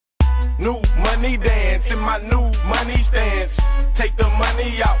New money dance in my new money stance. Take the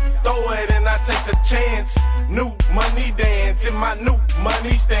money out, throw it and I take a chance. New money dance in my new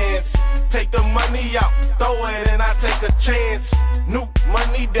money stance. Take the money out, throw it and I take a chance. New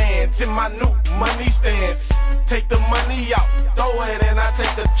money dance in my new money stance. Take the money out, throw it and I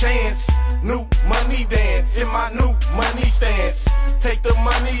take a chance. New money dance in my new money stance. Take the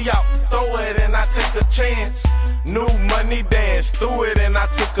money out, throw it and I take a chance. New money dance, threw it and I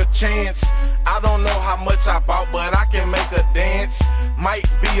took a chance. I don't know how much I bought, but I can make a dance. Might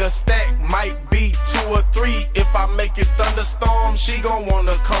be a stack, might be 2 or 3. If I make it thunderstorm, she gon'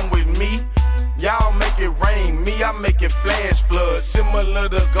 wanna come with me. Y'all make it rain, me I make it flash flood. Similar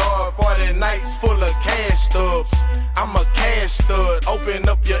to God, 40 nights full of cash stubs. I'm a cash stud, open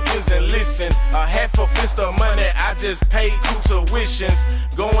up your ears and listen. A half a fist of money, I just paid 2 tuitions.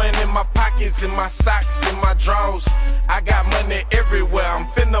 Going in my pockets, in my socks, in my drawers. I got money everywhere, I'm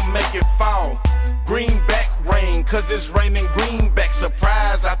finna make it fall. Greenback rain, cause it's raining greenback.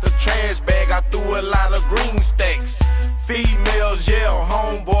 Surprise out the trash bag, I threw a lot of green stacks. Females yell,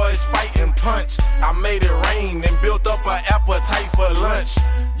 homeboys fight and punch. I made it rain and built up an appetite for lunch.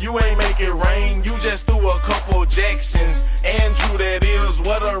 You ain't make it rain, you just threw a couple Jacksons. Andrew, that is,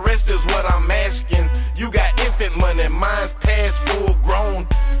 what the rest is what I'm asking. You got infant money, mine's past full grown.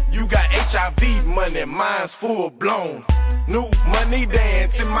 You got HIV money, mine's full blown. New money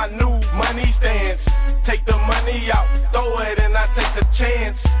dance in my new money stance. Take the money out, throw it and I take a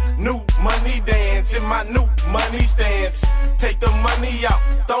chance. New money dance in my new money stance. Take the money out,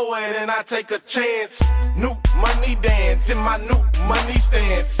 throw it and I take a chance. New money dance in my new money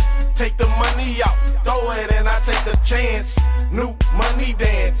stance. Take the money out, throw it and I take a chance. New money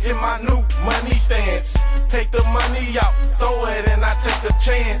dance in my new money stance. Take the money out, throw it and I take a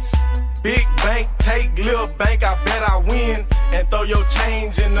chance. Big bank, take little bank, I bet I win. And throw your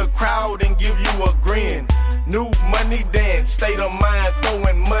change in the crowd and give you a grin. New money dance, state of mind,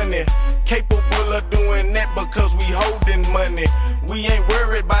 throwing money. Capable of doing that because we holding money. We ain't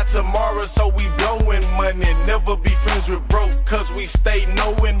worried about tomorrow, so we blowing money. Never be friends with broke, cause we stay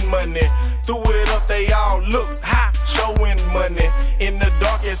knowing money. Threw it up, they all look high, showing money. In the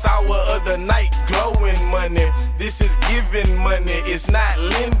darkest hour of the night, glowing money. This is giving money, it's not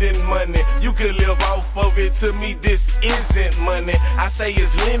lending money. You could live off of it, to me this isn't money. I say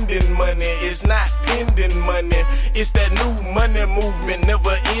it's lending money, it's not pending money. It's that new money movement,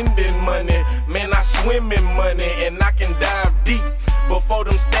 never ending money. Man, I swim in money and I can dive deep. Before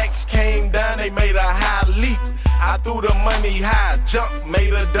them stacks came down, they made a high leap. I threw the money high, jump,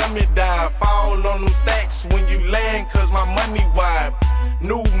 made a dummy dive. Fall on them stacks when you land, cause my money wide.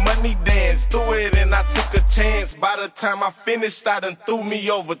 New money dance, threw it and I took a chance. By the time I finished, I done threw me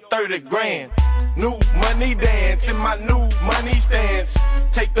over 30 grand. New money dance in my new money stance.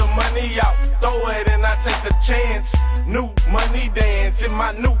 Take the money out, throw it and I take a chance. New money dance in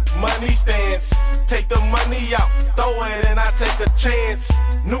my new money stance. Take the money out, throw it and I take a chance.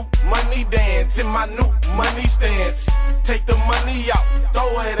 New money dance in my new money stance. Take the money out,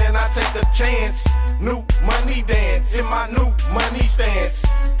 throw it and I take a chance. New money dance in my new money stance.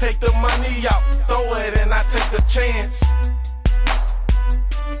 Take the money out, throw it and I take a chance.